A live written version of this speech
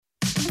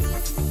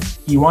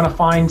You want to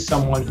find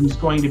someone who's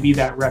going to be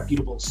that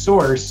reputable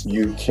source.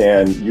 You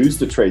can use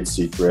the trade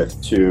secret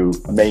to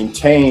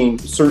maintain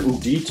certain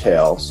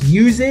details.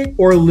 Use it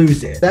or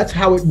lose it. That's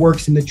how it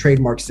works in the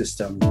trademark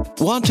system.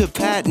 Want to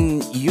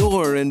patent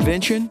your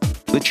invention?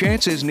 The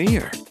chance is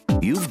near.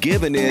 You've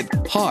given it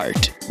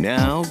heart.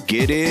 Now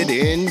get it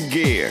in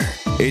gear.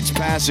 It's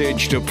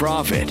Passage to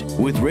Profit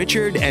with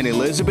Richard and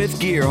Elizabeth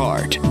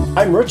Gearhart.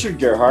 I'm Richard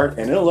Gearhart,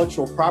 an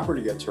intellectual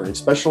property attorney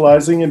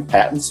specializing in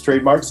patents,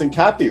 trademarks, and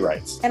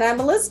copyrights. And I'm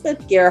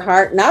Elizabeth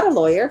Gearhart, not a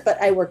lawyer,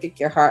 but I work at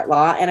Gearhart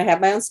Law and I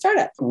have my own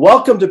startup.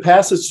 Welcome to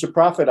Passage to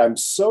Profit. I'm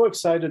so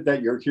excited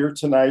that you're here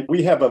tonight.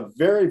 We have a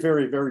very,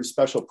 very, very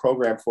special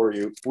program for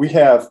you. We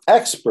have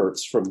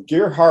experts from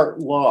Gearhart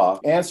Law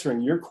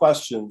answering your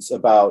questions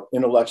about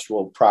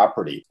intellectual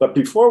property. But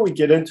before we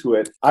get into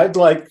it, I'd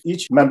like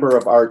each member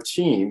of our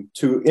team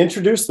to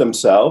introduce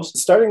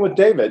themselves, starting with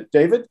David.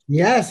 David?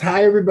 Yes.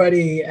 Hi,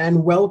 everybody,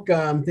 and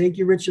welcome. Thank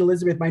you, Rich and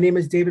Elizabeth. My name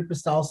is David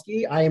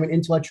Postalski. I am an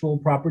intellectual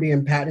property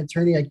and patent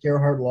attorney at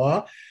Gearhart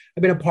Law.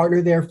 I've been a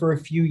partner there for a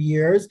few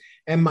years,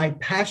 and my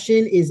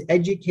passion is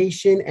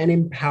education and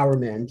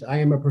empowerment. I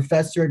am a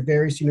professor at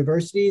various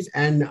universities,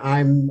 and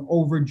I'm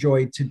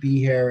overjoyed to be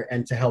here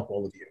and to help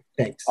all of you.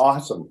 Thanks.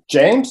 Awesome.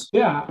 James?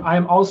 Yeah,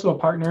 I'm also a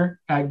partner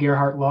at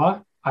Gearhart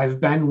Law. I've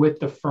been with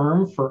the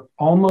firm for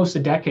almost a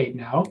decade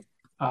now.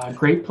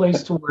 Great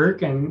place to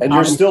work. And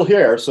you're still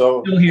here.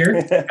 Still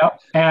here. Yep.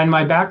 And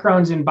my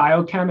background's in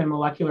biochem and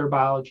molecular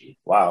biology.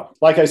 Wow.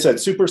 Like I said,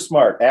 super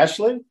smart.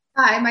 Ashley?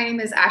 Hi, my name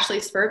is Ashley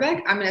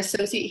Spurbeck. I'm an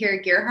associate here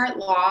at Gearhart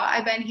Law.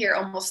 I've been here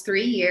almost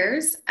 3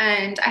 years,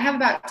 and I have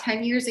about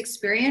 10 years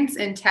experience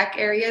in tech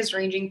areas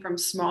ranging from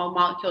small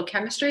molecule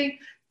chemistry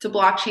to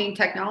blockchain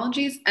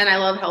technologies, and I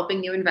love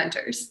helping new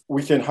inventors.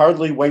 We can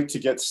hardly wait to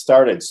get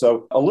started.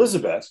 So,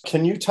 Elizabeth,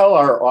 can you tell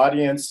our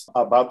audience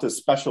about this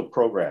special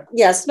program?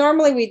 Yes,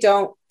 normally we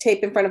don't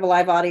tape in front of a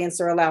live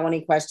audience or allow any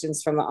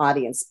questions from the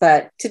audience,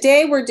 but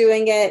today we're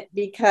doing it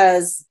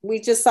because we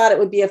just thought it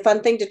would be a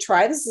fun thing to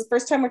try. This is the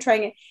first time we're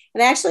trying it.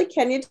 And actually,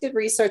 Kenya did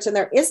research, and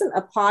there isn't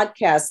a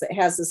podcast that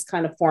has this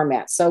kind of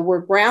format. So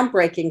we're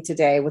groundbreaking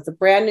today with a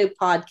brand new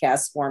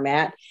podcast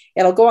format.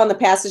 It'll go on the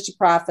Passage to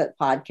Profit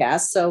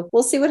podcast. So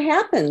we'll see what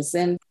happens.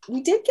 And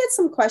we did get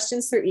some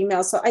questions through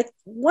email. So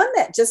one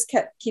that just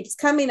keeps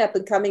coming up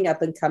and coming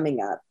up and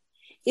coming up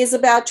is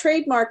about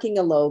trademarking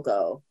a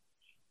logo.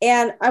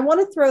 And I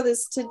want to throw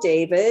this to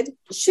David.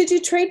 Should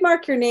you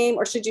trademark your name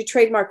or should you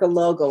trademark a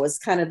logo is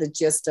kind of the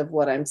gist of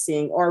what I'm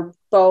seeing, or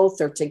both,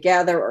 or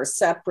together, or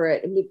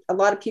separate. I mean, a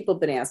lot of people have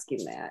been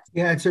asking that.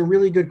 Yeah, it's a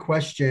really good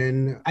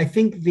question. I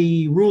think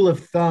the rule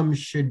of thumb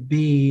should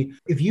be,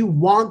 if you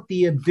want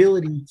the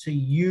ability to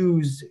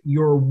use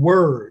your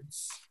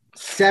words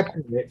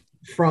separate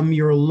from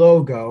your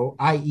logo,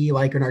 i.e.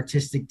 like an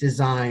artistic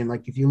design,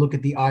 like if you look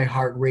at the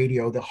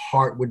iHeartRadio, the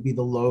heart would be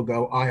the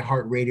logo,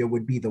 iHeartRadio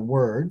would be the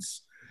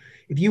words.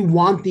 If you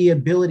want the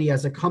ability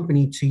as a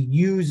company to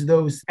use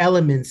those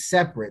elements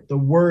separate, the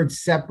words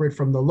separate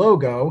from the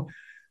logo,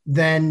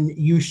 then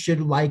you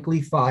should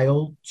likely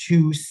file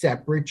 2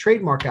 separate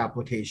trademark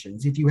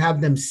applications. If you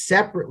have them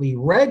separately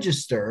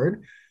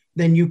registered,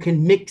 then you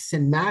can mix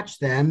and match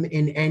them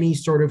in any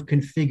sort of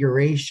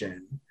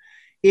configuration.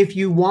 If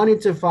you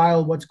wanted to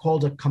file what's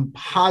called a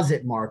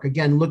composite mark,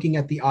 again, looking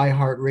at the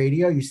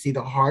iHeartRadio, you see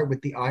the heart with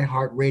the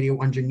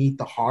iHeartRadio underneath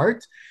the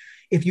heart.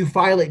 If you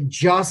file it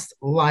just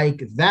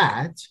like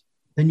that,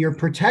 then your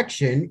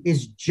protection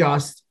is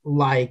just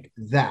like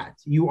that.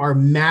 You are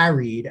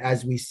married,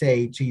 as we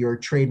say, to your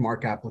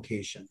trademark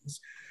applications.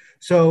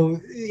 So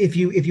if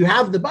you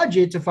have the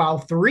budget to file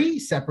 3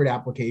 separate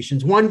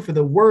applications, one for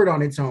the word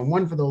on its own,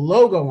 one for the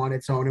logo on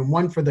its own, and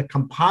one for the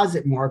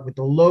composite mark with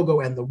the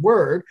logo and the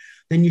word,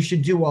 then you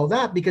should do all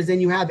that, because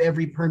then you have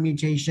every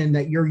permutation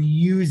that you're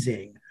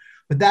using.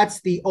 But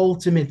that's the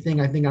ultimate thing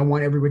I think I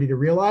want everybody to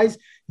realize.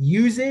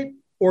 Use it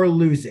or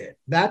lose it.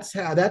 That's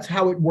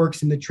how it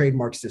works in the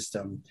trademark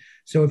system.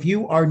 So if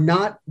you are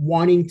not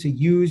wanting to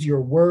use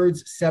your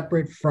words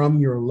separate from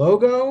your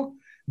logo,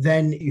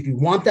 then if you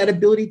want that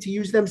ability to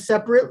use them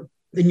separate,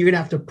 then you're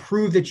gonna have to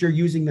prove that you're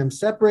using them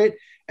separate,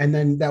 and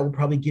then that will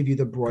probably give you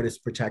the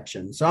broadest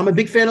protection. So I'm a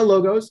big fan of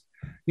logos.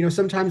 You know,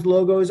 sometimes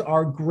logos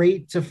are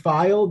great to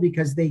file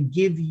because they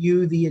give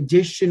you the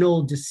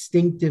additional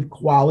distinctive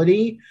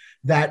quality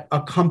that a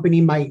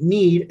company might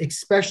need,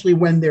 especially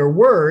when their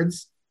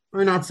words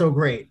are not so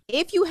great.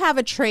 If you have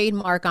a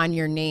trademark on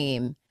your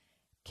name,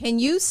 can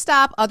you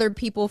stop other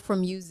people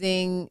from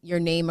using your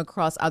name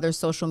across other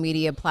social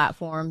media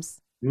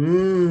platforms?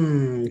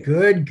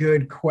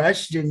 Good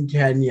question,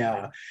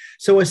 Kenya.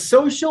 So a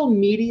social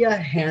media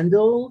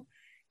handle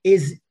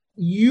is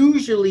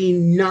usually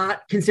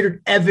not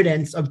considered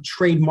evidence of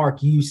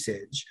trademark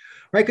usage.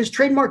 right? Because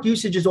trademark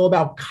usage is all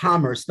about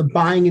commerce, the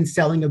buying and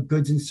selling of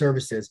goods and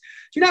services.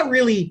 So you're not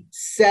really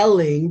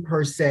selling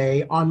per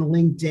se on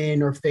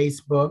LinkedIn or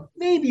Facebook.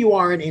 Maybe you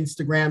are on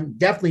Instagram,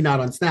 definitely not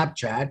on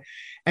Snapchat.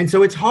 And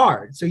so it's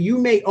hard. So you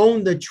may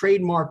own the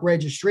trademark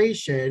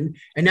registration,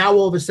 and now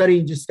all of a sudden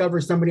you discover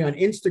somebody on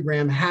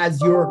Instagram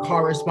has your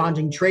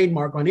corresponding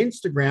trademark on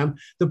Instagram.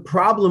 The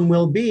problem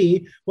will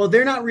be, well,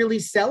 they're not really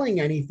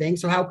selling anything.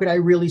 So how could I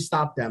really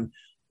stop them?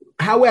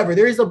 However,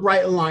 there is a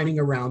bright lining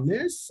around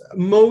this.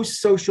 Most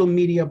social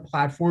media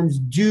platforms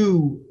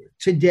do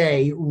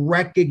today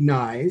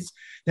recognize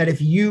that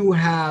if you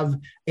have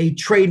a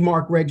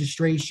trademark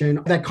registration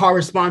that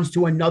corresponds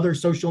to another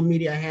social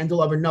media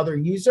handle of another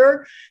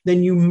user,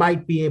 then you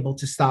might be able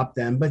to stop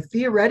them. But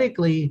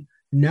theoretically,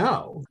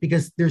 no,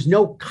 because there's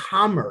no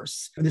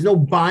commerce, there's no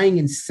buying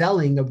and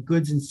selling of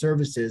goods and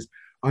services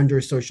under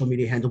a social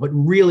media handle. But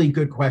really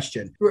good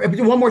question.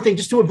 One more thing,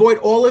 just to avoid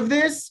all of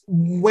this,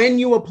 when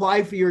you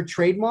apply for your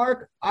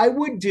trademark, I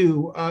would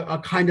do a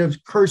kind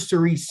of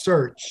cursory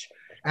search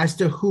as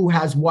to who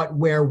has what,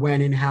 where, when,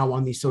 and how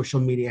on these social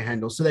media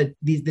handles, so that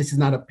this is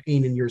not a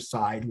pain in your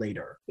side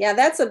later. Yeah,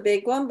 that's a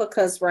big one,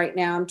 because right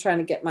now I'm trying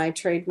to get my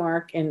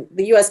trademark, and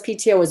the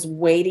USPTO is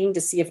waiting to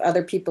see if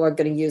other people are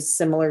going to use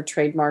similar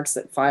trademarks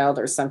that filed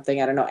or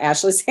something. I don't know.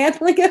 Ashley's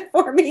handling it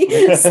for me.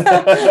 So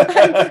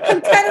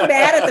I'm kind of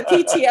mad at the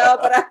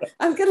PTO, but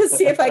I'm going to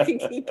see if I can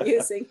keep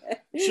using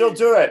it. She'll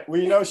do it.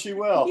 We know she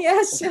will.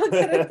 Yes, she'll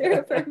get it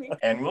there for me.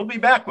 And we'll be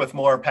back with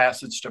more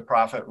Passage to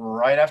Profit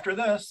right after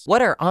this.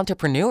 What are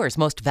entrepreneurs'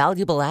 most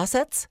valuable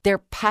assets? Their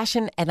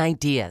passion and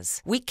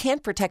ideas. We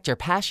can't protect your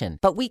passion,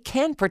 but we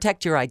can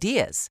protect your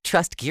ideas.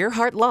 Trust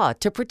Gearhart Law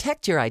to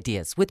protect your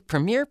ideas with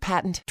premier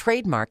patent,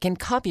 trademark, and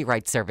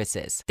copyright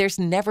services. There's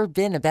never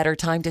been a better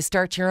time to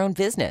start your own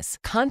business.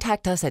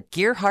 Contact us at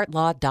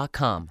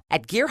GearhartLaw.com.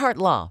 At Gearhart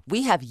Law,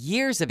 we have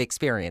years of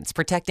experience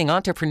protecting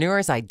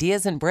entrepreneurs'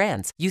 ideas and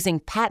brands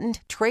using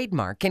patent,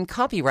 trademark, and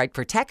copyright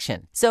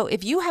protection. So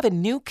if you have a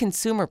new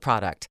consumer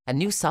product, a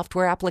new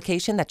software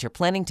application that you're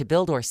planning to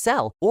build or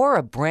sell, or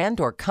a brand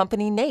or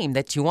company name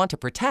that you want to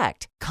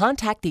protect,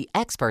 contact the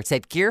experts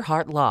at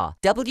Gearhart Law.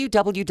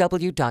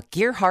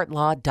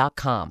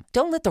 www.gearhartlaw.com.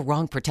 Don't let the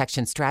wrong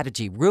protection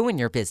strategy ruin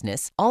your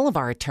business. All of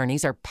our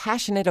attorneys are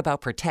passionate about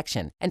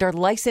protection and are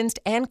licensed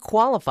and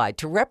qualified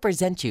to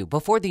represent you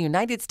before the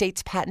United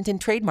States Patent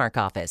and Trademark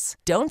Office.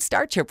 Don't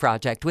start your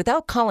project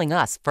without calling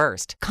us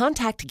first.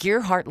 Contact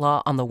Gearhart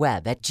Law on the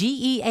web at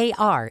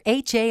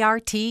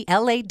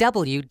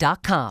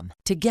GearhartLaw.com.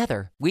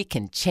 Together, we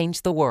can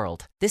change the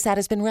world. This ad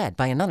has been read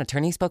by a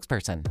non-attorney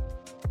spokesperson.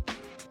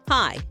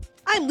 Hi,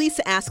 I'm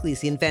Lisa Askley,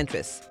 the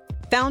inventress,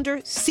 founder,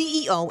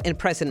 CEO, and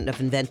president of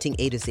Inventing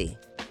A to Z.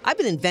 I've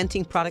been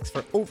inventing products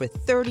for over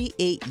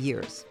 38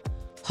 years.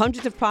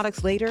 Hundreds of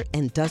products later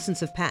and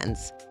dozens of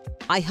patents.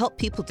 I help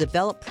people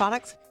develop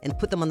products and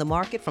put them on the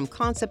market from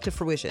concept to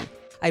fruition.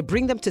 I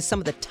bring them to some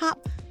of the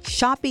top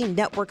shopping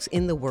networks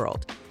in the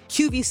world: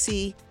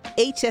 QVC,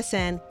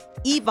 HSN,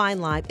 eVine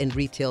Live, and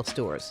retail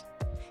stores.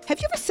 Have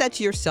you ever said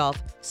to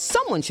yourself,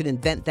 someone should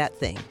invent that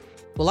thing?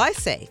 Well, I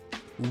say,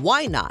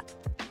 why not?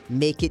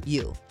 Make it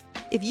you.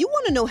 If you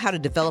want to know how to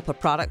develop a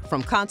product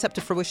from concept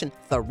to fruition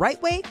the right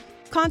way,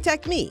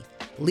 contact me,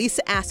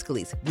 Lisa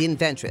Askeles, the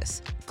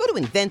inventress. Go to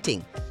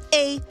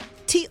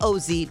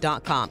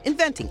inventingatoz.com,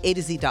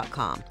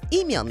 inventingatoz.com.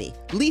 Email me,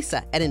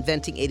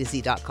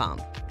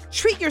 lisa@inventingatoz.com.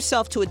 Treat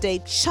yourself to a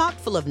day chock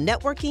full of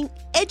networking,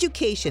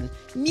 education,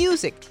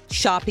 music,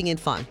 shopping, and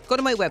fun. Go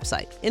to my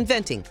website,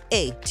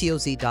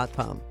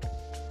 inventingatoz.com.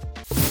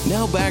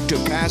 Now back to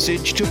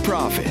Passage to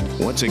Profit.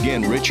 Once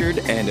again, Richard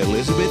and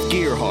Elizabeth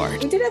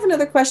Gearhart. We did have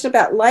another question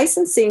about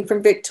licensing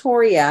from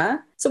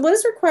Victoria. So what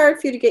is required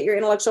for you to get your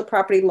intellectual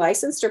property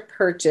licensed or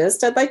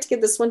purchased? I'd like to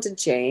give this one to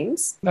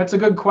James. That's a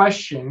good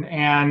question,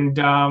 and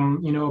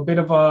a bit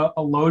of a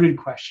loaded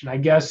question. I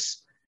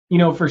guess,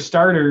 for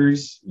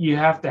starters, you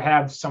have to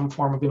have some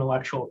form of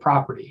intellectual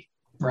property,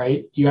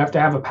 right? You have to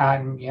have a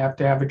patent, you have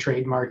to have a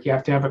trademark, you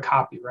have to have a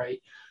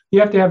copyright. You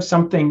have to have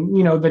something,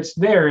 that's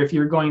there if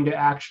you're going to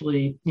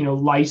actually,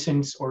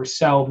 license or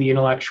sell the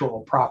intellectual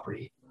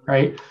property,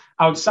 right?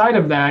 Outside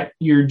of that,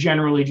 you're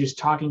generally just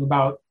talking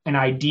about an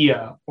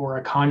idea or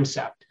a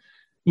concept.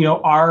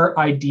 Are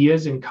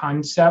ideas and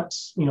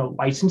concepts,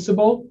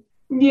 licensable?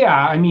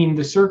 Yeah,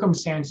 the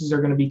circumstances are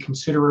going to be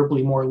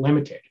considerably more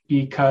limited,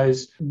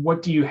 because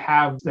what do you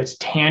have that's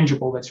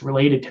tangible, that's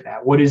related to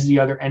that? What is the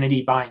other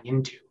entity buying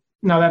into?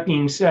 Now, that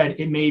being said,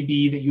 it may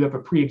be that you have a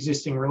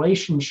pre-existing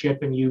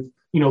relationship and you've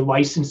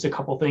licensed a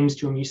couple things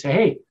to them. You say,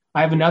 hey,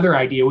 I have another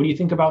idea. What do you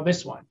think about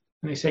this one?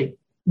 And they say,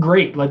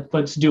 great,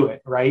 let's do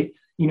it, right?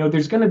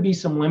 There's going to be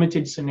some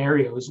limited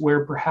scenarios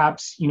where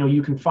perhaps,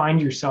 you can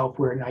find yourself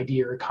where an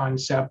idea or a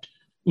concept,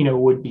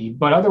 would be.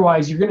 But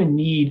otherwise, you're going to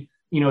need,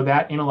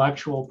 that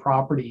intellectual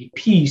property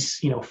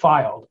piece,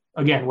 filed.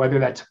 Again, whether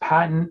that's a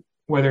patent,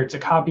 whether it's a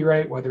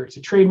copyright, whether it's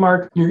a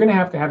trademark, you're going to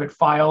have it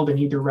filed and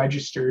either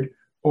registered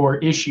or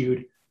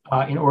issued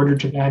in order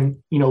to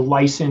then,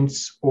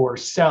 license or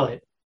sell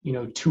it,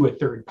 to a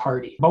third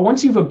party. But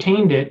once you've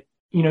obtained it,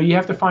 you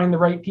have to find the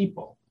right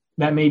people.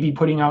 that may be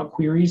putting out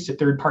queries to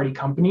third-party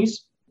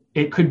companies.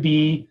 It could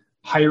be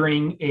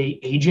hiring an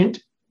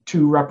agent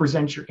to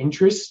represent your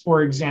interests.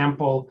 For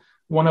example,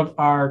 one of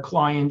our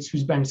clients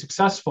who's been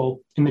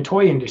successful in the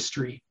toy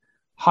industry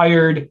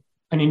hired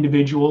an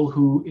individual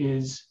who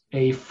is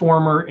a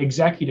former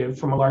executive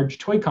from a large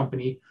toy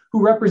company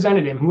who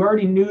represented him, who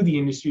already knew the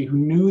industry, who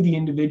knew the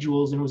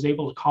individuals, and was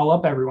able to call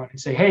up everyone and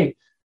say, hey,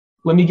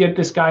 let me get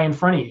this guy in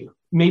front of you.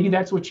 Maybe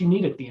that's what you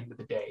need at the end of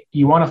the day.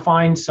 You want to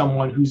find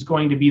someone who's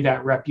going to be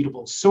that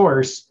reputable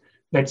source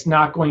that's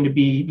not going to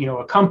be,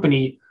 a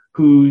company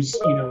whose,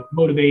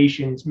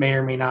 motivations may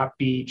or may not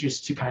be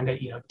just to kind of,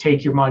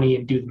 take your money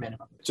and do the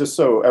minimum. Just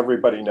so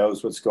everybody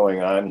knows what's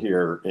going on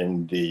here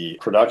in the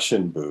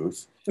production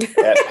booth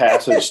at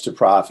Passage to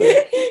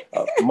Profit.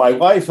 My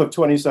wife of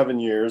 27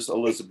 years,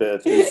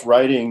 Elizabeth, is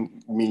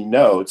writing me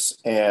notes,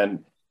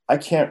 and I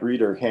can't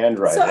read her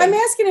handwriting. So I'm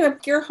asking him if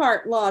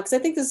Gearhart Law, because I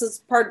think this is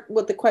part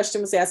what the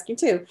question was asking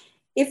too.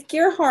 If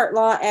Gearhart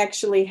Law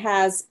actually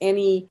has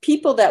any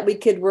people that we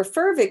could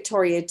refer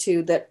Victoria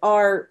to that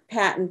are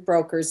patent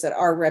brokers that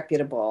are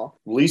reputable.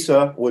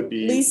 Lisa would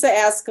be. Lisa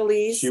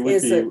Askeles. She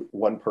would be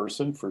one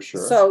person for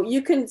sure. So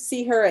you can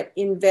see her at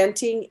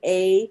Inventing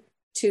A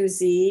to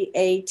Z,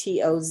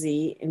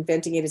 ATOZ,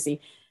 Inventing A to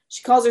Z.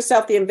 She calls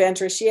herself the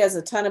inventor. She has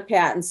a ton of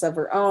patents of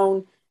her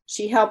own.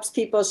 She helps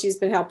people. She's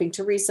been helping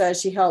Teresa.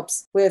 She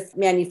helps with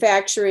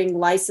manufacturing,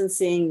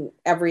 licensing,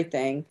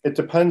 everything. It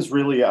depends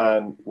really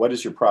on what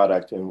is your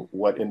product and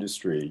what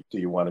industry do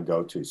you want to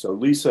go to. So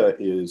Lisa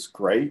is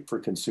great for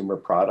consumer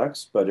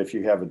products, but if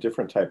you have a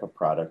different type of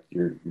product,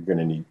 you're going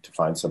to need to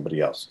find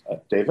somebody else.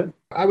 David?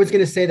 I was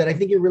going to say that I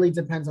think it really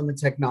depends on the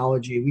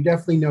technology. We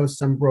definitely know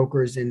some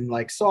brokers in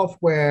like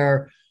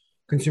software,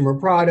 consumer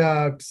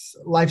products,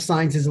 life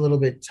science is a little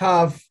bit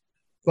tough.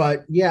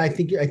 But yeah, I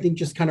think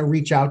just kind of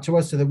reach out to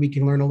us so that we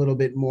can learn a little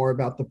bit more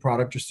about the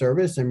product or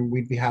service, and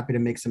we'd be happy to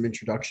make some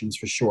introductions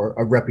for sure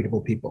of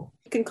reputable people.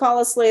 You can call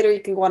us later. You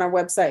can go on our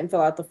website and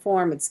fill out the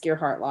form. It's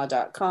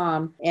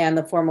gearhartlaw.com, and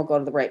the form will go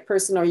to the right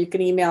person, or you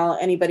can email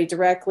anybody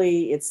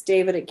directly. It's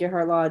David at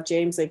Gearhart Law,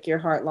 James at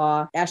Gearhart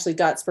Law,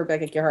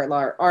 Ashley.Spurbeck at Gearhart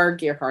Law, or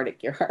Gearhart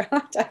at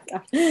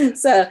gearhartlaw.com.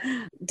 So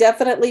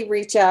definitely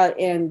reach out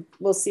and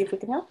we'll see if we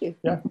can help you.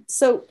 Yeah.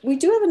 So we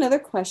do have another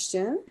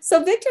question.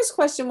 So Victor's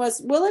question was,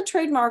 will a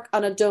trademark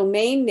on a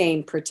domain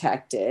name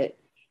protect it?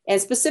 And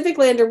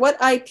specifically, under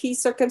what IP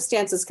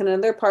circumstances can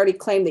another party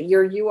claim that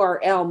your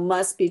URL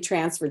must be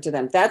transferred to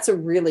them? That's a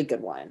really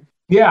good one.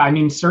 Yeah, I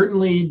mean,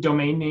 certainly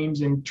domain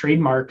names and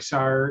trademarks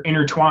are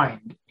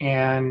intertwined,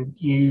 and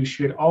you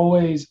should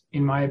always,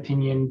 in my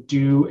opinion,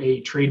 do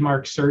a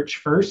trademark search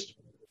first.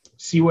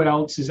 See what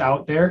else is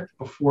out there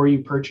before you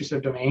purchase a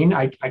domain.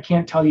 I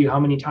can't tell you how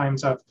many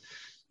times I've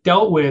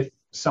dealt with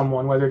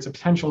someone, whether it's a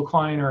potential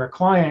client or a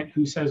client,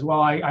 who says,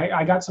 well,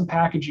 I got some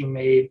packaging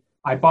made,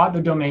 I bought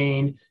the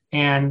domain,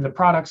 and the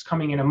product's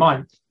coming in a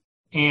month,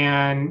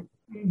 and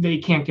they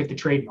can't get the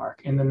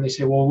trademark. And then they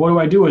say, well, what do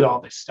I do with all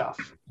this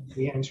stuff?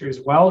 The answer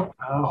is, well,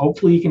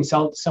 hopefully you can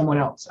sell it to someone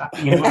else.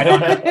 I don't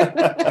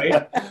know,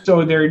 right?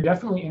 So they're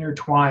definitely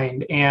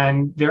intertwined,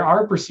 and there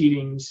are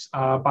proceedings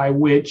by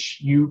which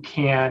you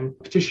can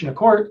petition a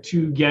court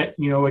to get,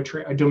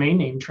 a domain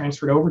name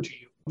transferred over to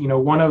you.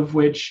 One of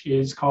which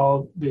is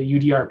called the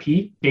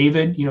UDRP.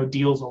 David,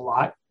 deals a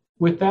lot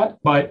with that,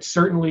 but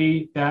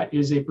certainly that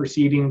is a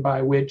proceeding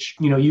by which,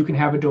 you can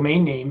have a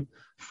domain name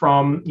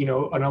from,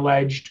 an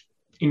alleged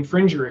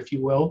infringer, if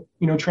you will,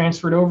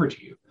 transferred over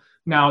to you.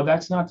 Now,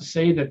 that's not to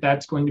say that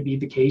that's going to be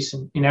the case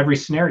in every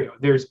scenario.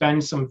 There's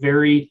been some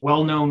very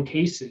well-known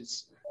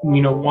cases,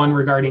 one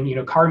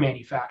regarding, car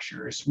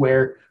manufacturers,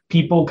 where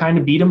people kind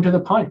of beat them to the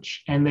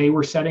punch, and they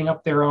were setting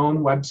up their own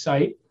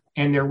website,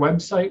 and their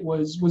website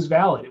was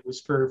valid. It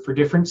was for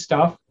different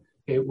stuff.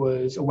 It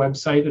was a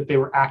website that they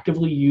were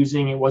actively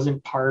using. It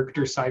wasn't parked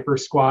or cyber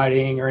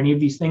squatting or any of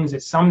these things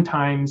that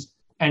sometimes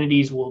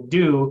entities will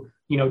do,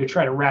 to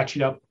try to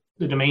ratchet up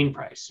the domain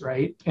price,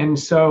 right? And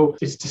so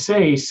it's to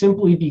say,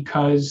 simply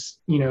because,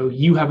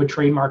 you have a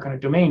trademark on a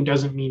domain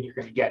doesn't mean you're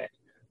going to get it.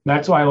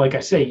 That's why, like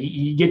I say,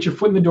 you get your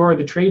foot in the door of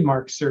the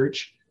trademark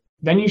search,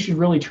 then you should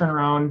really turn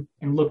around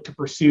and look to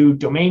pursue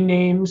domain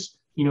names,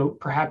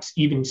 perhaps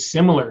even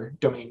similar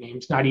domain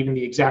names, not even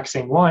the exact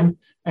same one,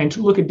 and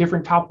to look at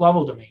different top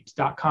level domains,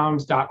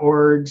 .coms,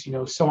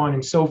 .orgs, so on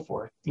and so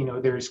forth.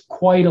 There's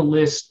quite a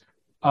list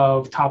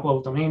of top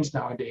level domains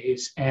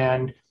nowadays.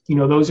 And,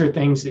 those are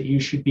things that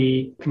you should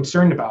be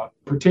concerned about.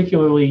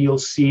 Particularly, you'll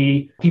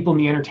see people in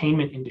the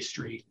entertainment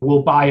industry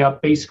will buy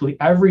up basically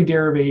every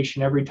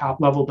derivation, every top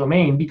level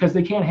domain, because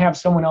they can't have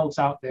someone else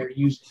out there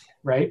using it,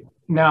 right?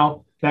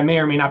 Now, that may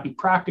or may not be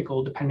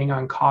practical depending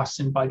on costs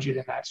and budget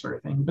and that sort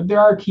of thing. But there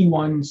are key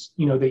ones,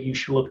 that you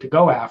should look to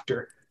go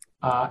after.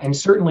 And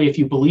certainly if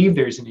you believe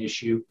there's an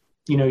issue,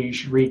 you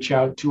should reach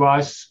out to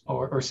us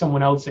or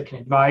someone else that can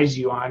advise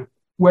you on,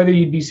 whether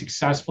you'd be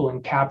successful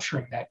in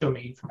capturing that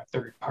domain from a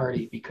third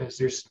party, because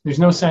there's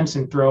no sense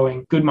in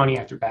throwing good money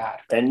after bad.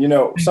 And,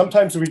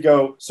 sometimes we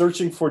go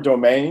searching for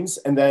domains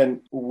and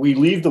then we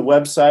leave the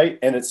website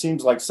and it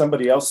seems like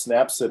somebody else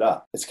snaps it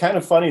up. It's kind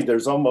of funny.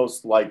 There's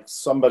almost like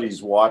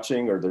somebody's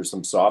watching or there's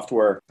some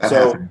software.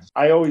 So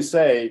I always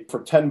say for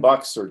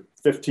 $10 or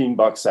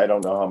 $15, I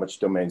don't know how much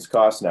domains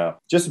cost now,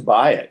 just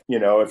buy it.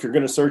 If you're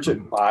going to search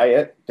it, buy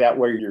it. That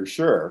way you're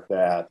sure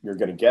that you're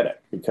going to get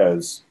it,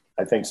 because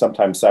I think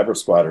sometimes cyber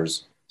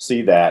squatters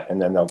see that and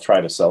then they'll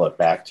try to sell it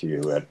back to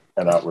you at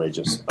an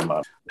outrageous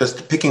amount.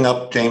 Just picking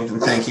up, James,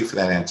 and thank you for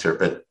that answer,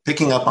 but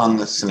picking up on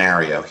the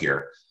scenario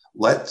here,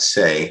 let's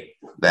say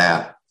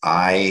that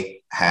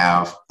I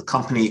have a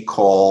company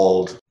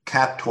called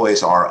Cat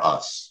Toys R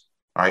Us.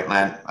 All right,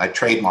 and I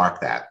trademark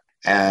that.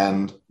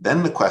 And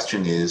then the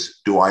question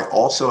is, do I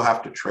also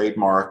have to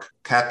trademark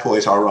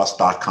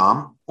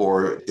cattoysrus.com,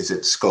 or is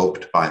it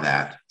scoped by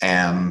that?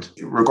 And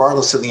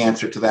regardless of the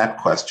answer to that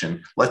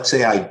question, let's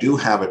say I do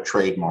have a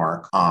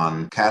trademark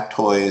on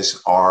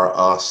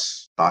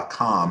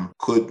cattoysrus.com.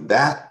 Could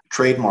that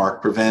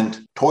trademark prevent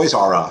Toys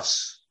R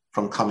Us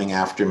from coming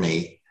after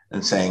me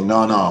and saying,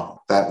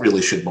 no, that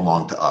really should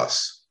belong to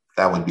us?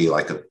 That would be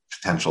like a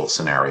potential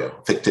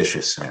scenario,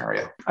 fictitious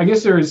scenario. I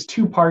guess there is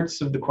two parts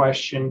of the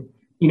question.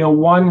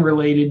 One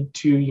related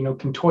to,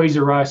 can Toys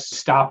R Us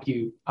stop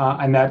you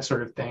and that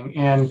sort of thing.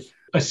 And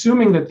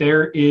assuming that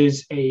there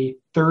is a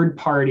third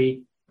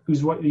party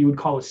who's what you would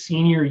call a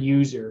senior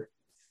user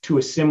to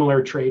a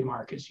similar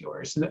trademark as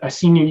yours, a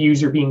senior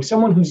user being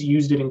someone who's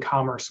used it in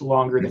commerce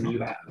longer than you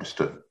have.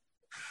 Understood.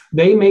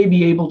 They may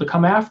be able to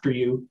come after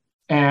you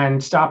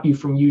and stop you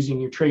from using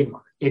your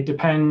trademark. It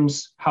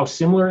depends how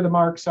similar the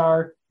marks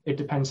are. It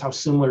depends how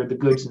similar the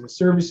goods and the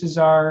services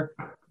are.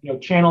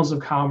 Channels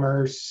of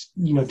commerce,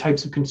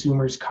 types of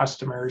consumers,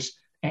 customers,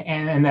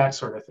 and that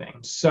sort of thing.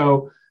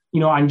 So,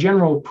 on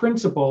general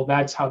principle,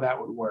 that's how that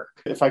would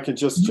work. If I could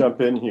just jump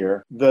in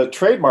here, the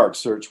trademark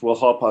search will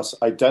help us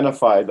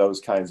identify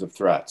those kinds of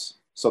threats.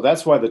 So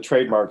that's why the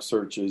trademark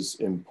search is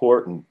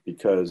important,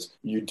 because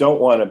you don't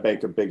want to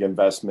make a big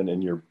investment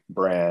in your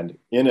brand,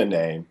 in a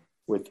name,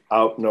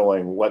 without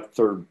knowing what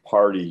third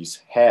parties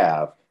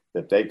have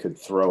that they could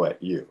throw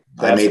at you.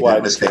 I made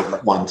that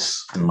mistake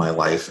once in my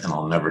life and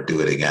I'll never do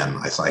it again.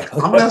 I was like,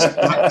 I'm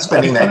not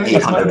spending that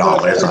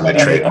 $800 on a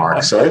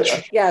trademark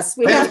search. Yes,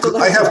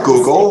 I have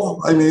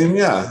Google. I mean,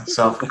 yeah.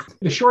 So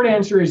the short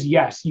answer is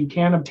yes, you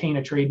can obtain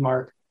a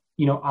trademark,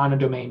 on a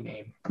domain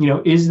name.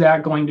 Is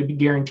that going to be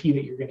guaranteed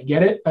that you're going to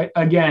get it?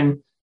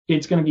 Again,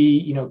 it's going to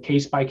be,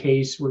 case by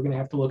case. We're going to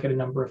have to look at a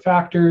number of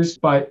factors,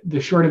 but the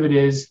short of it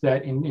is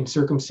that in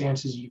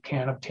circumstances, you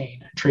can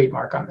obtain a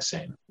trademark on the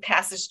same.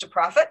 Passage to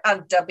Profit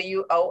on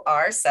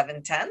WOR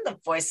 710, the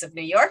Voice of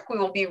New York. We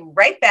will be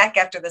right back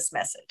after this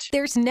message.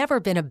 There's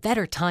never been a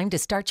better time to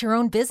start your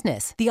own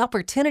business. The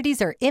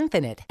opportunities are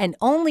infinite and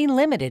only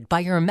limited by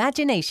your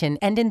imagination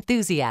and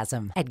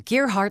enthusiasm. At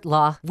Gearhart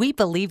Law, we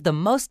believe the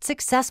most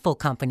successful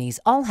companies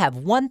all have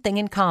one thing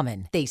in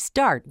common. They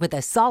start with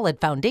a solid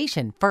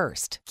foundation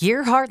first.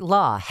 Gearhart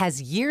Law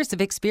has years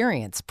of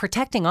experience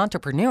protecting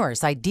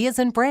entrepreneurs' ideas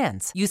and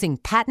brands using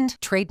patent,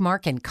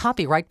 trademark, and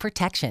copyright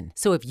protection.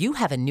 So if you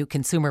have a new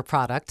consumer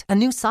product, a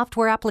new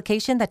software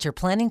application that you're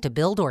planning to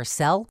build or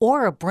sell,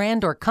 or a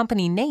brand or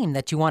company name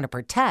that you want to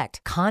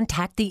protect,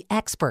 contact the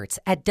experts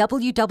at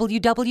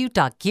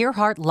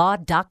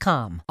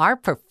www.gearhartlaw.com. Our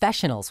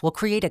professionals will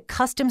create a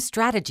custom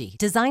strategy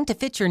designed to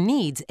fit your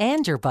needs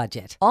and your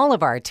budget. All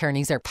of our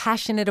attorneys are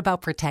passionate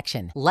about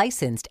protection,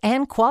 licensed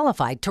and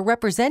qualified to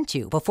represent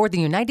you before the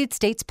United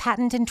States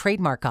Patent and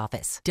Trademark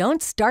Office.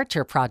 Don't start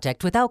your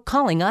project without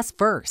calling us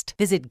first.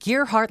 Visit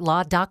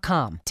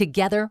gearhartlaw.com.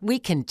 Together, we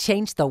can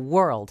change the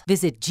world.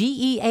 Visit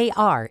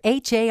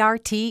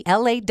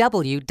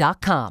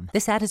GEARHARTLAW.com.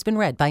 This ad has been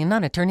read by a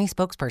non-attorney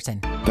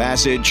spokesperson.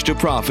 Passage to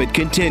Profit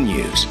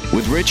continues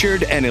with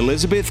Richard and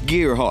Elizabeth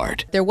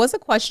Gearhart. There was a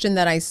question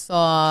that I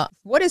saw.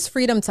 What is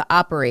freedom to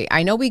operate?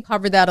 I know we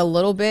covered that a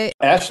little bit.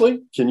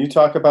 Ashley, can you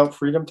talk about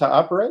freedom to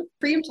operate?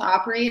 Freedom to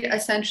operate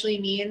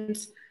essentially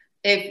means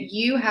if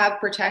you have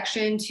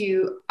protection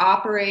to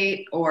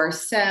operate or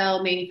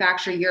sell,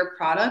 manufacture your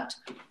product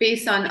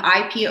based on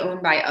IP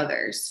owned by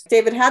others.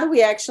 David, how do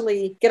we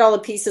actually get all the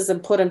pieces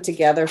and put them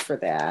together for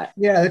that?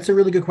 Yeah, that's a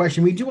really good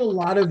question. We do a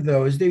lot of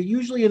those. They're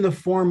usually in the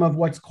form of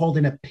what's called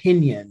an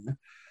opinion.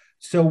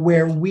 So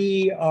where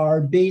we are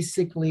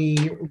basically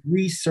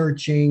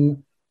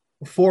researching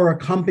for a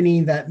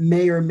company that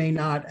may or may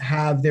not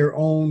have their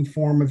own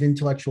form of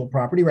intellectual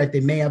property, right? They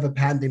may have a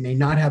patent, they may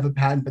not have a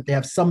patent, but they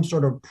have some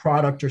sort of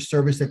product or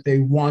service that they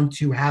want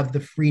to have the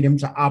freedom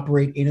to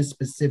operate in a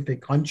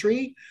specific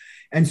country.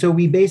 And so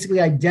we basically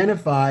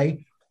identify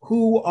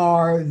who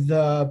are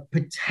the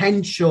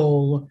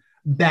potential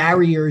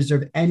barriers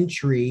of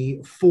entry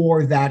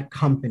for that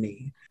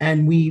company.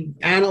 And we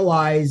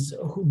analyze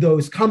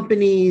those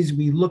companies,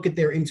 we look at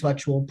their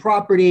intellectual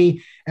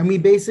property, and we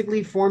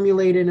basically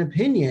formulate an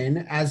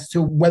opinion as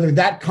to whether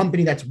that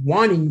company that's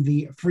wanting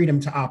the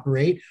freedom to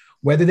operate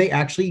whether they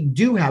actually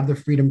do have the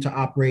freedom to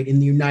operate in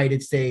the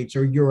United States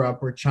or Europe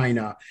or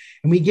China.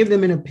 And we give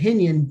them an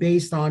opinion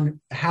based on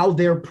how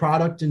their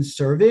product and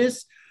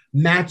service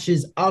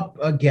matches up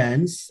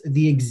against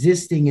the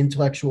existing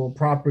intellectual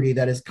property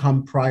that has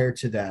come prior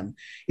to them.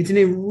 It's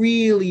a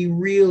really,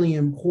 really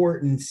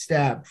important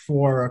step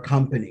for a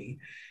company.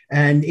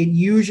 And it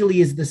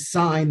usually is the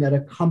sign that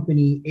a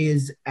company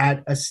is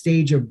at a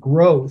stage of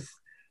growth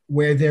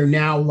where they're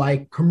now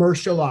like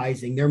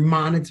commercializing, they're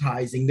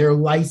monetizing, they're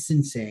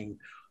licensing.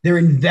 Their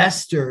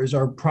investors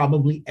are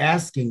probably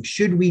asking,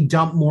 should we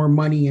dump more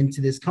money into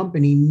this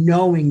company,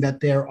 knowing that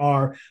there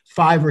are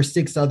 5 or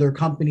 6 other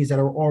companies that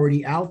are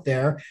already out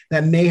there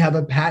that may have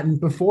a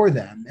patent before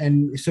them?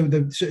 And so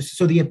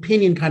the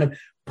opinion kind of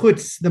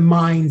puts the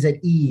minds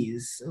at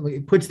ease,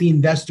 it puts the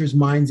investors'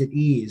 minds at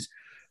ease,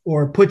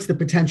 or puts the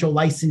potential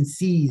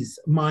licensees'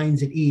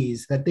 minds at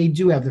ease that they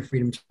do have the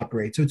freedom to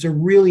operate. So it's a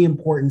really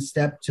important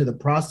step to the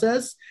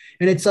process,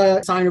 and it's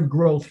a sign of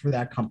growth for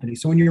that company.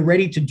 So when you're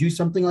ready to do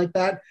something like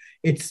that,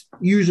 it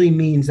usually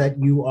means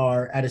that you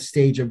are at a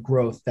stage of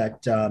growth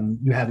that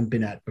you haven't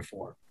been at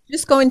before.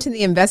 Just going to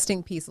the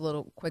investing piece a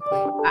little quickly.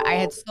 I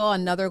had saw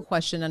another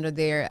question under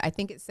there. I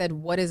think it said,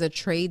 what is a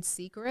trade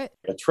secret?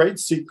 A trade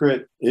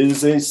secret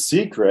is a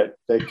secret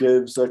that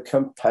gives a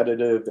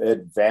competitive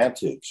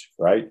advantage,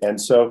 right? And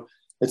so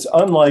it's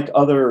unlike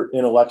other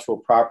intellectual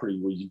property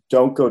where you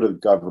don't go to the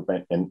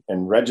government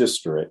and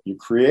register it. You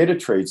create a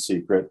trade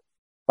secret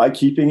by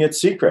keeping it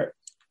secret.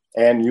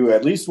 And you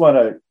at least want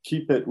to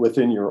keep it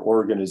within your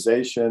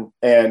organization.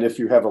 And if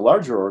you have a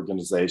larger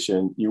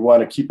organization, you want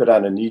to keep it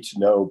on a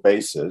need-to-know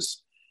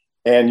basis.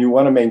 And you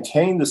want to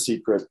maintain the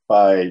secret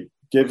by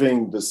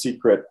giving the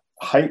secret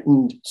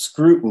heightened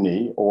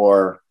scrutiny,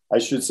 or I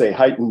should say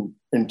heightened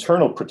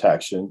internal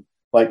protection,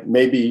 like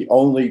maybe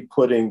only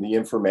putting the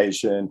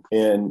information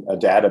in a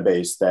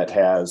database that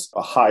has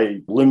a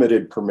high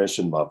limited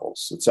permission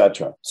levels, et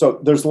cetera.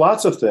 So there's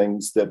lots of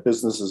things that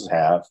businesses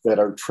have that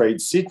are trade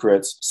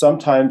secrets.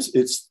 Sometimes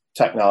it's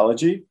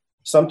technology.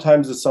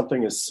 Sometimes it's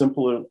something as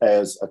simple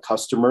as a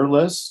customer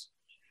list.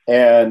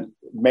 And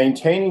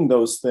maintaining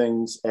those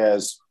things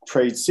as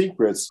trade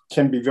secrets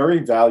can be very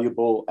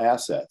valuable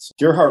assets.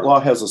 Gearhart Law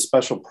has a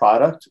special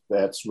product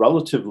that's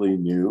relatively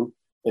new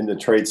in the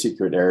trade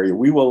secret area.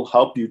 We will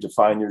help you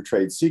define your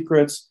trade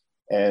secrets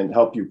and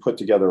help you put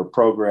together a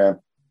program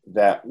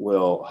that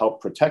will help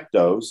protect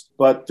those.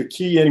 But the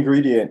key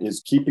ingredient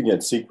is keeping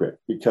it secret,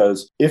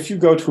 because if you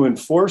go to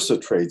enforce a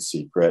trade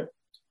secret,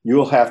 you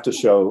will have to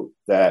show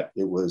that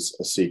it was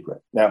a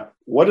secret. Now,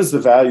 what is the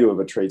value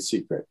of a trade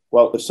secret?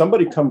 Well, if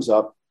somebody comes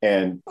up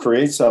and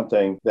creates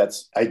something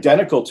that's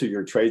identical to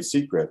your trade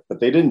secret,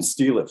 but they didn't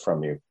steal it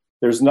from you,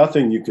 there's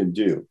nothing you can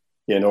do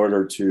in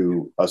order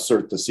to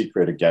assert the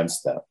secret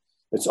against them.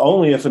 It's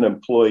only if an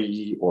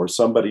employee or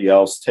somebody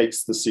else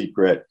takes the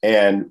secret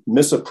and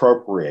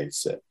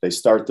misappropriates it. They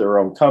start their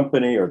own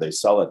company, or they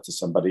sell it to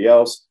somebody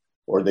else,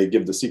 or they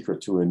give the secret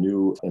to a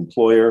new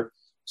employer.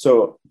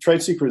 So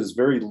trade secret is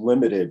very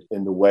limited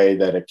in the way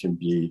that it can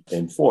be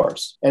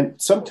enforced. And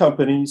some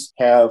companies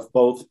have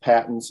both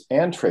patents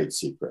and trade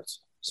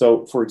secrets.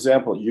 So, for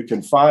example, you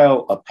can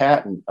file a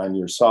patent on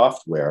your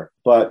software,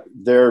 but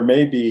there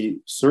may be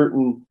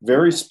certain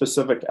very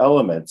specific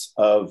elements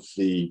of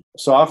the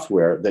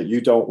software that you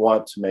don't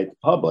want to make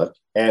public.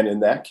 And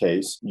in that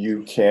case,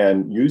 you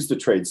can use the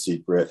trade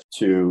secret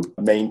to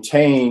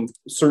maintain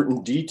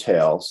certain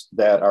details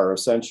that are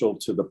essential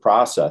to the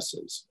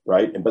processes,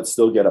 right? But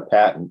still get a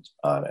patent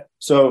on it.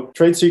 So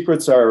trade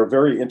secrets are a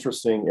very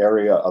interesting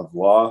area of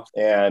law.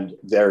 And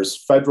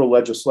there's federal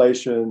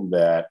legislation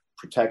that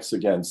protects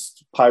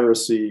against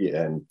piracy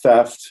and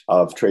theft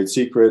of trade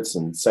secrets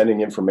and sending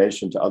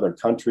information to other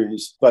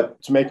countries.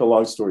 But to make a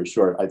long story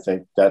short, I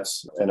think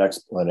that's an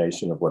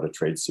explanation of what a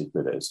trade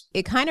secret is.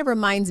 It kind of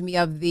reminds me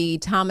of the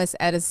Thomas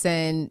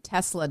Edison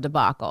Tesla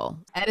debacle.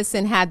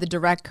 Edison had the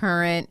direct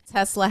current,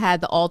 Tesla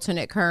had the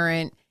alternate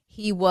current.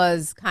 He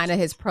was kind of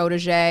his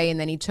protege, and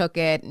then he took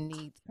it and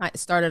he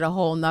started a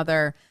whole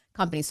nother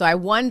company. So I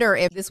wonder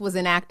if this was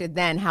enacted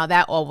then, how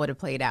that all would have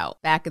played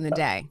out back in the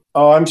day.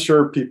 Oh, I'm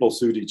sure people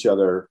sued each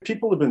other.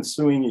 People have been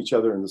suing each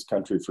other in this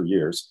country for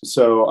years.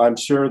 So I'm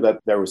sure that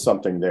there was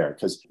something there,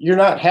 because you're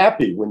not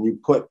happy when you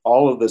put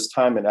all of this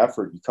time and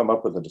effort, you come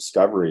up with a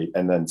discovery,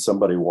 and then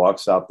somebody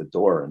walks out the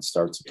door and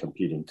starts a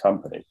competing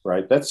company,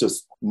 right? That's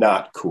just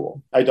not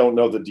cool. I don't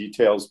know the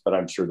details, but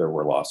I'm sure there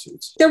were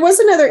lawsuits. There was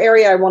another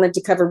area I wanted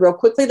to cover real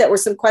quickly. That were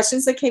some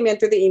questions that came in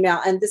through the email.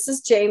 And this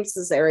is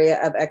James's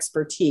area of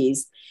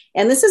expertise.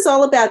 And this is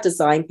all about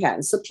design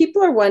patents. So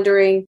people are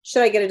wondering,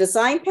 should I get a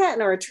design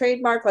patent or a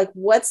trademark? Like,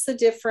 what's the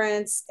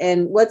difference?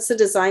 And what's the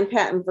design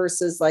patent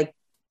versus like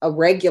a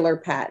regular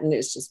patent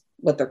is just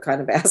what they're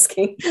kind of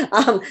asking,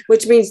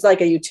 which means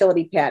like a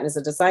utility patent is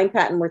a design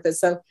patent worth it.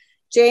 So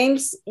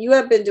James, you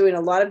have been doing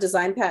a lot of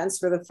design patents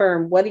for the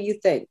firm. What do you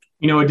think?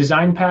 You know, a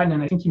design patent,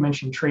 and I think you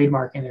mentioned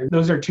trademark in there.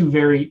 Those are two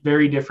very,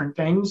 very different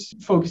things.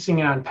 Focusing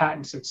in on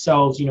patents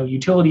themselves, you know,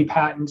 utility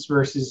patents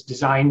versus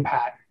design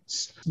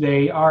patents.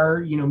 They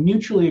are, you know,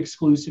 mutually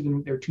exclusive,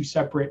 and they're two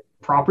separate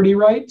property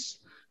rights.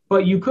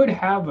 But you could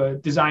have a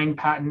design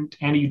patent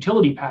and a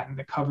utility patent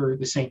that cover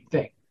the same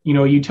thing.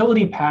 A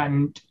utility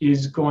patent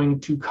is going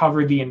to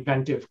cover the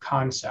inventive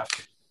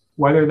concept,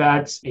 whether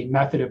that's a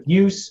method of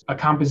use, a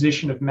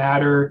composition of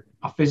matter,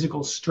 a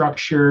physical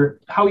structure,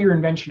 how your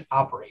invention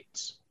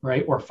operates,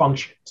 right, or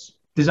functions.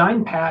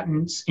 Design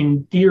patents,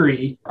 in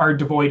theory, are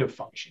devoid of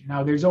function.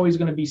 Now, there's always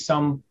going to be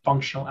some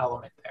functional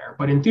element there,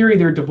 but in theory,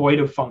 they're devoid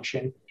of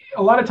function.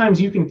 A lot of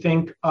times you can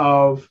think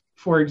of,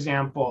 for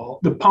example,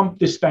 the pump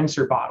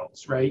dispenser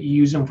bottles, right? You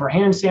use them for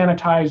hand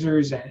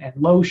sanitizers and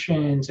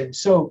lotions and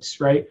soaps,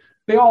 right?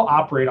 They all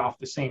operate off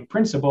the same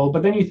principle,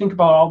 but then you think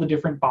about all the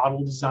different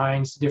bottle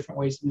designs, the different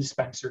ways the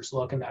dispensers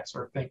look and that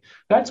sort of thing.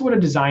 That's what a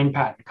design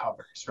patent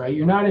covers, right?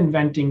 You're not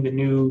inventing the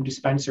new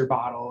dispenser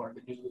bottle or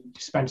the new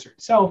dispenser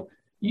itself.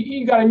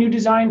 You got a new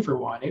design for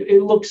one.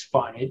 It looks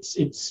fun.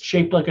 It's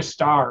shaped like a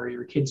star or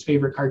your kid's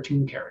favorite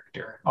cartoon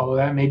character, although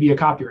that may be a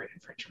copyright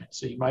infringement,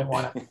 so you might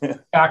want to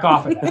back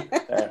off of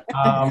that.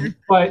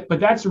 But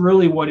that's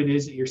really what it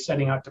is that you're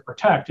setting out to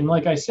protect. And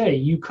like I say,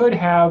 you could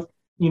have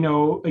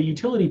a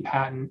utility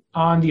patent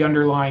on the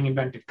underlying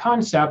inventive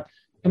concept,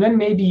 and then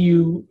maybe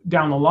you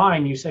down the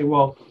line you say,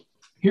 well,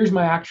 here's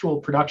my actual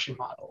production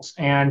models,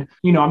 and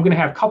I'm going to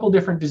have a couple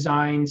different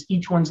designs.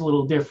 Each one's a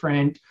little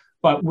different,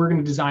 but we're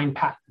going to design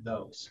patent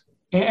those.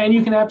 And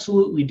you can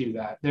absolutely do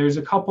that. There's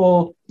a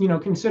couple,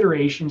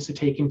 considerations to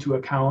take into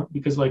account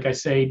because, like I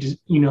say,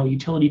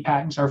 utility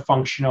patents are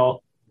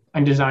functional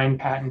and design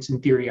patents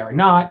in theory are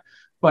not.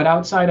 But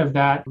outside of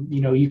that,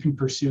 you can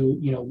pursue,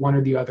 one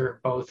or the other or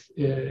both,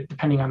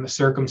 depending on the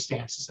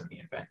circumstances of the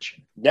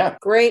invention. Yeah.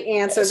 Great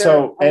answer.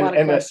 So,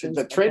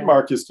 the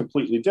trademark is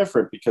completely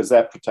different because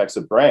that protects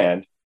a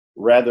brand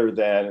rather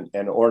than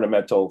an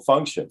ornamental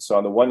function. So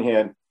on the one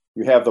hand,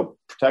 you have the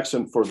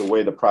protection for the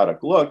way the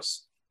product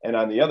looks. And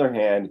on the other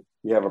hand,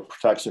 you have a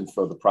protection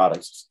for the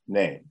product's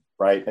name,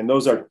 right? And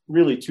those are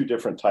really two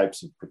different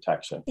types of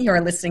protection.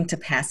 You're listening to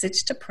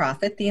Passage to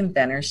Profit, the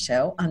Inventor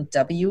Show on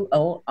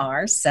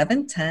WOR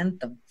 710,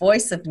 the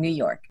voice of New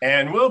York.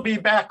 And we'll be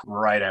back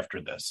right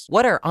after this.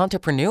 What are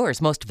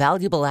entrepreneurs' most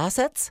valuable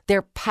assets?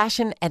 Their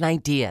passion and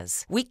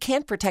ideas. We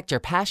can't protect your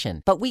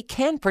passion, but we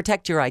can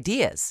protect your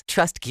ideas.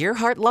 Trust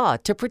Gearhart Law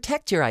to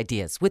protect your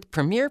ideas with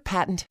premier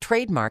patent,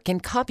 trademark,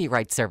 and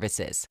copyright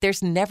services.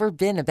 There's never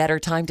been a better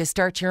time to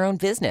start your own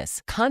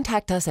business.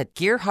 Contact us at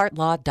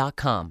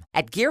GearhartLaw.com.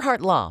 At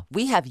Gearhart Law,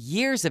 we have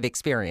years of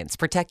experience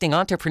protecting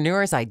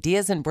entrepreneurs'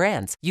 ideas and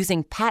brands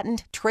using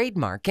patent,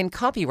 trademark, and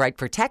copyright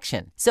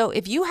protection. So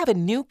if you have a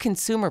new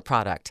consumer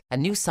product, a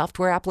new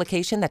software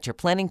application that you're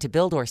planning to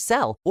build or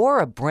sell,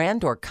 or a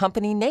brand or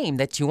company name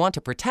that you want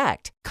to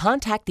protect,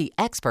 contact the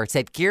experts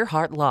at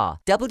Gearhart Law.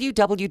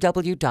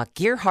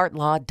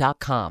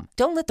 www.gearhartlaw.com.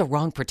 Don't let the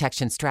wrong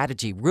protection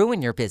strategy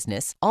ruin your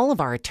business. All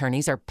of our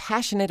attorneys are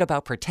passionate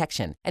about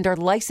protection and are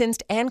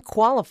licensed and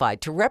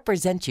qualified to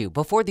represent you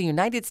before the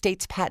United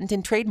States Patent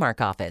and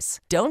Trademark Office.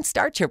 Don't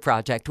start your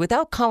project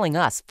without calling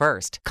us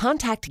first.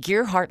 Contact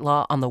Gearhart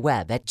Law on the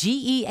web at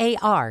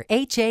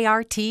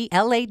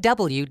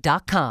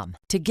GearhartLaw.com.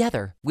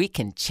 Together, we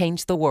can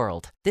change the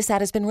world. This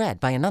ad has been read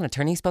by a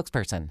non-attorney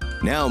spokesperson.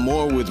 Now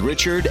more with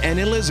Richard and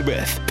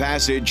Elizabeth.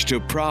 Passage to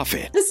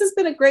Profit. This has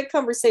been a great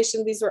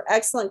conversation. These were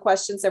excellent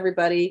questions,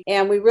 everybody.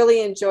 And we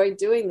really enjoyed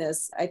doing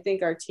this. I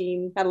think our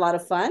team had a lot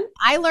of fun.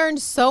 I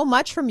learned so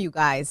much from you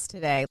guys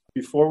today.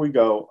 Before we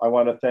go, I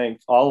want to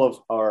thank all of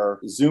our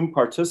Zoom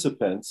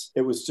participants. It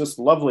was just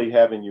lovely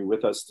having you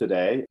with us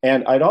today.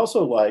 And I'd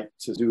also like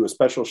to do a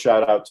special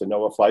shout out to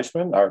Noah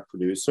Fleischman, our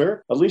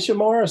producer, Alicia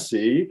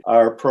Morrissey,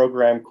 our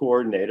program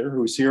coordinator,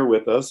 who's here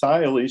with us.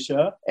 Hi,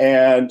 Alicia.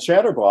 And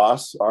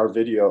Chatterboss, our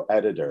video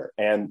editor,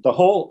 and the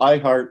whole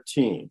iHeart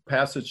team.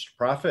 Passage to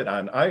Profit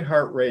on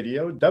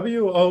iHeartRadio,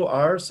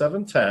 WOR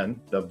 710,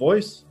 the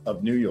voice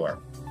of New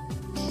York.